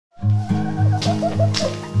Hi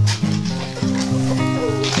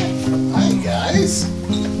guys,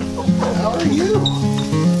 how are you?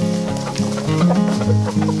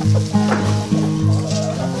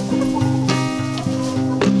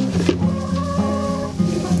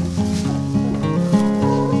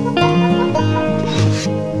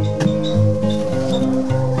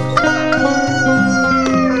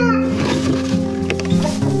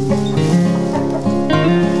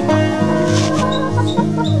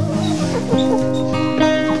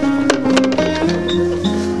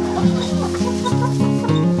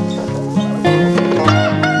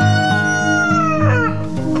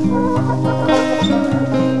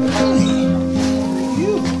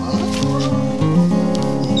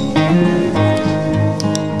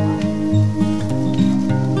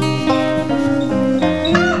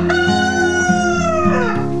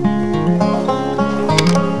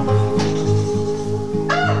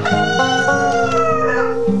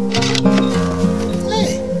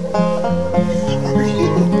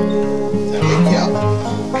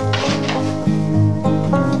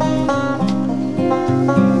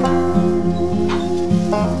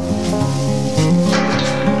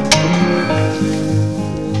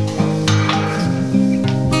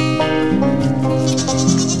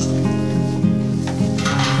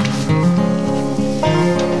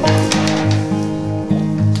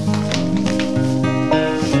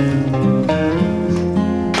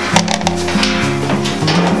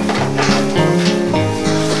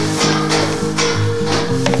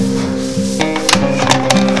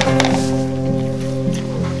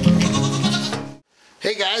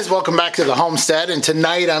 Hey guys, welcome back to the homestead, and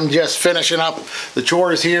tonight I'm just finishing up the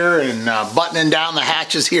chores here and buttoning down the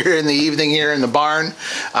hatches here in the evening here in the barn.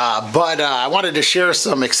 But I wanted to share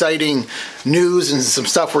some exciting news and some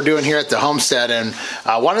stuff we're doing here at the homestead. And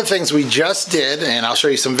one of the things we just did, and I'll show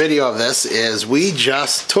you some video of this, is we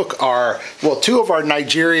just took two of our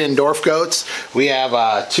Nigerian dwarf goats. We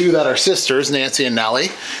have two that are sisters, Nancy and Nellie,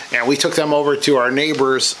 and we took them over to our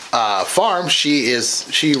neighbor's farm. She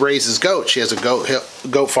raises goats. She has a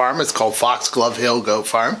goat farm. It's called Foxglove Hill Goat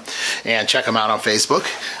Farm, and check them out on Facebook.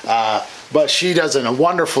 But she does a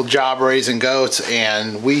wonderful job raising goats,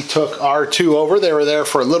 and we took our two over. They were there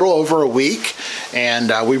for a little over a week,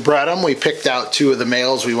 and we bred them. We picked out two of the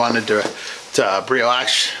males we wanted to breed.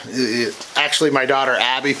 Actually, my daughter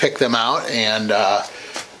Abby picked them out, and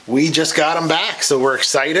we just got them back, so we're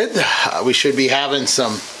excited. We should be having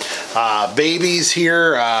some babies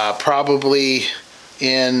here probably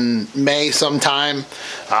in May sometime,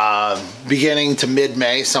 beginning to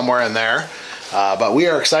mid-May, somewhere in there. But we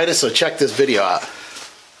are excited, so check this video out.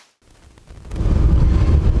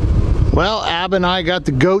 Well, Ab and I got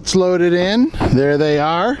the goats loaded in. There they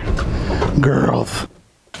are. Girls.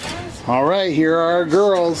 All right, here are our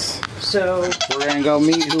girls. So we're gonna go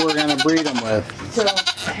meet who we're gonna breed them with.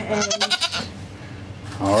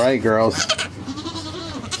 All right, girls.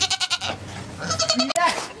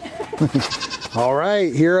 All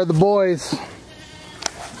right, here are the boys.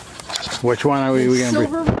 Which one are we gonna breed?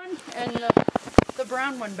 Silver one and the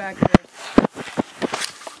brown one back there.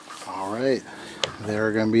 All right,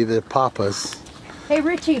 they're gonna be the papas. Hey,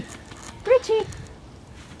 Richie. Richie.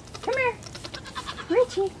 Come here.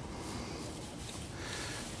 Richie.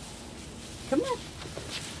 Come on.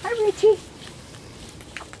 Hi, Richie.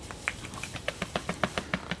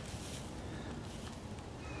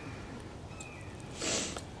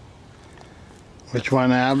 Which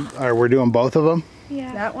one, Ab? We're doing both of them?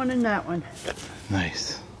 Yeah. That one and that one.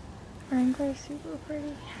 Nice. Wrangler's super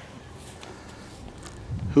pretty.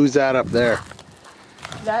 Who's that up there?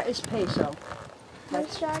 That is Peso.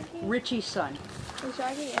 That's Shaggy. Richie's son. Is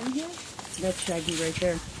Shaggy in here? That's Shaggy right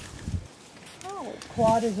there. Oh.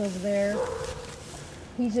 Quad is over there.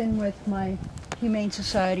 He's in with my Humane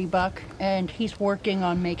Society buck, and he's working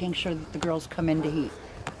on making sure that the girls come in to heat.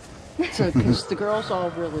 So, because the girls all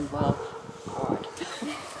really love Quad.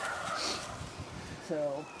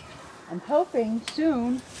 So, I'm hoping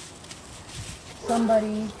soon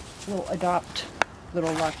somebody will adopt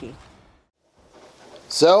little Lucky.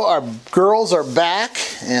 So our girls are back,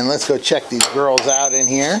 and let's go check these girls out in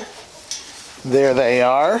here. There they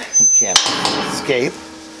are. You can't escape.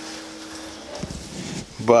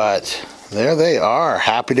 But there they are,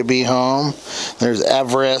 happy to be home. There's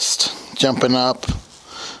Everest jumping up.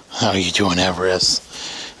 How are you doing, Everest?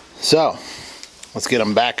 So, let's get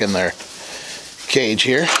them back in their cage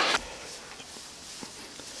here.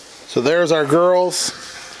 So there's our girls.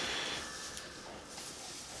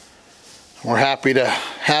 We're happy to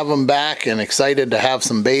have them back and excited to have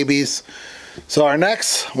some babies. So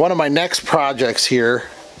one of my next projects here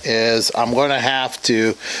is I'm going to have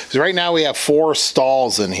to, because right now we have 4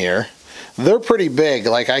 stalls in here. they're pretty big.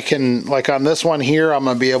 Like on this one here, I'm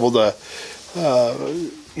gonna be able to,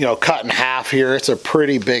 you know, cut in half here. It's a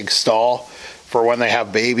pretty big stall for when they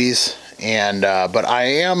have babies. And but I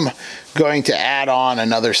am going to add on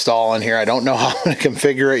another stall in here. I don't know how I'm gonna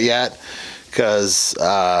configure it yet, because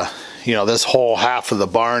you know, this whole half of the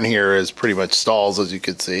barn here is pretty much stalls, as you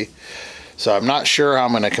can see. So I'm not sure how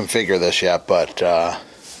I'm going to configure this yet, but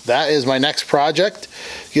that is my next project.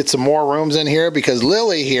 Get some more rooms in here, because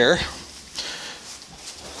Lily here,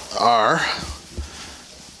 our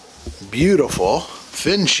beautiful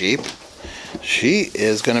Finn sheep, she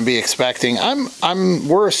is going to be expecting,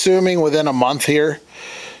 we're assuming within a month here,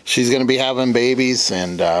 she's going to be having babies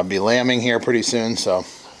and be lambing here pretty soon. So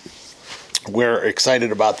we're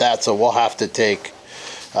excited about that. So we'll have to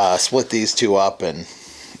split these two up and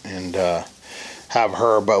have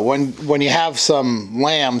her. But when you have some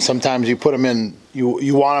lambs, sometimes you put them in,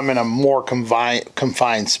 you want them in a more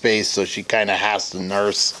confined space, so she kind of has to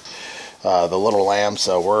nurse the little lamb.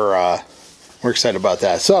 So we're excited about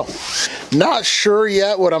that. So not sure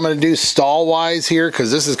yet what I'm going to do stall wise here,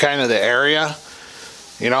 because this is kind of the area.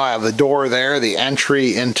 You know, I have the door there, the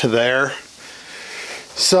entry into there.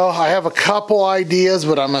 So I have a couple ideas,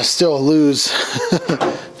 but I'm gonna still lose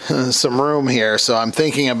some room here. So I'm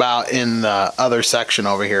thinking about in the other section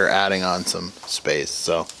over here adding on some space.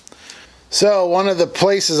 So one of the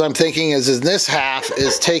places I'm thinking is in this half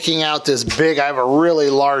is taking out this big, I have a really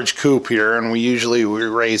large coop here, and we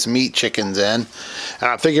raise meat chickens in. And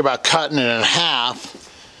I'm thinking about cutting it in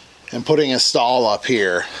half and putting a stall up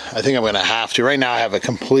here. I think I'm gonna have to. Right now I have it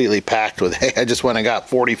completely packed with hay. I just went and got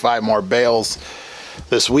 45 more bales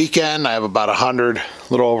this weekend. I have about 100, a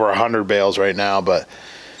little over 100 bales right now, but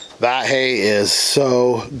that hay is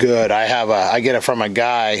so good. I get it from a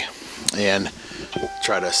guy, and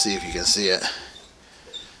try to see if you can see it.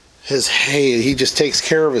 His hay, he just takes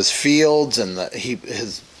care of his fields, and he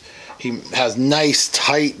has nice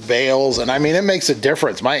tight bales, and I mean, it makes a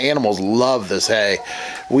difference. My animals love this hay.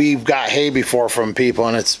 We've got hay before from people,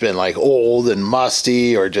 and it's been like old and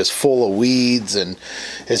musty or just full of weeds, and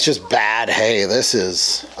it's just bad hay.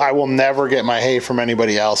 I will never get my hay from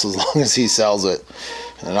anybody else as long as he sells it,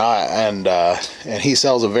 and he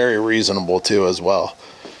sells it very reasonable too as well.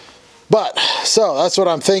 But so that's what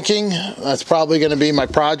I'm thinking. That's probably going to be my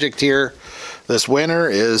project here this winter,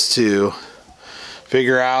 is to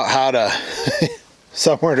figure out how to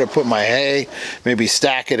somewhere to put my hay, maybe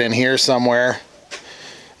stack it in here somewhere.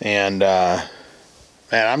 And man,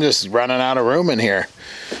 I'm just running out of room in here,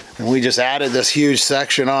 and we just added this huge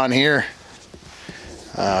section on here,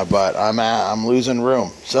 but I'm losing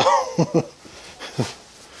room. So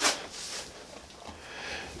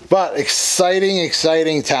but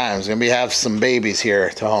exciting times. Gonna have some babies here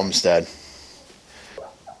to Homestead.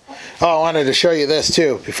 Oh, I wanted to show you this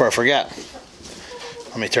too before I forget.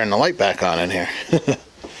 Let me turn the light back on in here.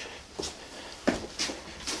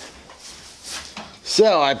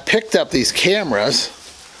 So I picked up these cameras.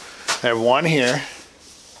 I have one here,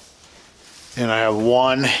 and I have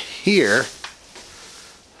one here.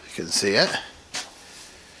 You can see it.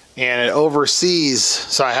 And it oversees,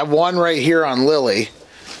 so I have one right here on Lily.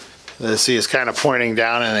 See, it's kind of pointing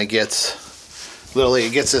down, and it gets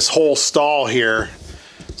this whole stall here,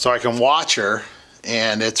 so I can watch her,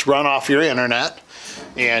 and it's run off your internet.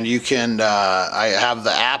 And you can, I have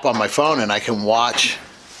the app on my phone, and I can watch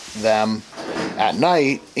them at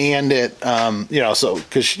night. And it, you know, so,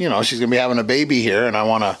 because, you know, she's going to be having a baby here, and I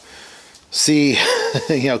want to see,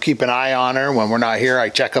 you know, keep an eye on her when we're not here. I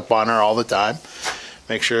check up on her all the time,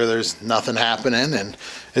 make sure there's nothing happening. And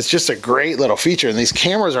it's just a great little feature. And these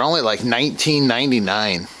cameras are only like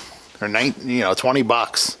 $19.99 or 20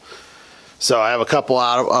 bucks. So I have a couple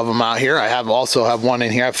of them out here. I also have one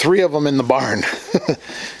in here. I have 3 of them in the barn.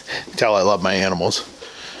 Tell I love my animals.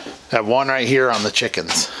 I have one right here on the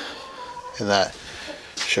chickens, and that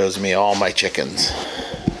shows me all my chickens.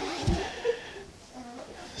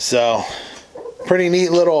 So pretty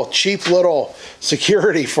neat little, cheap little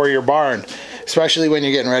security for your barn, especially when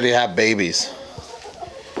you're getting ready to have babies.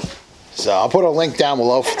 So I'll put a link down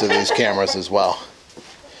below to these cameras as well.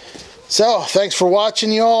 So thanks for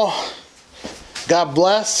watching, y'all. God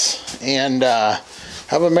bless, and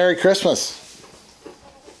have a Merry Christmas.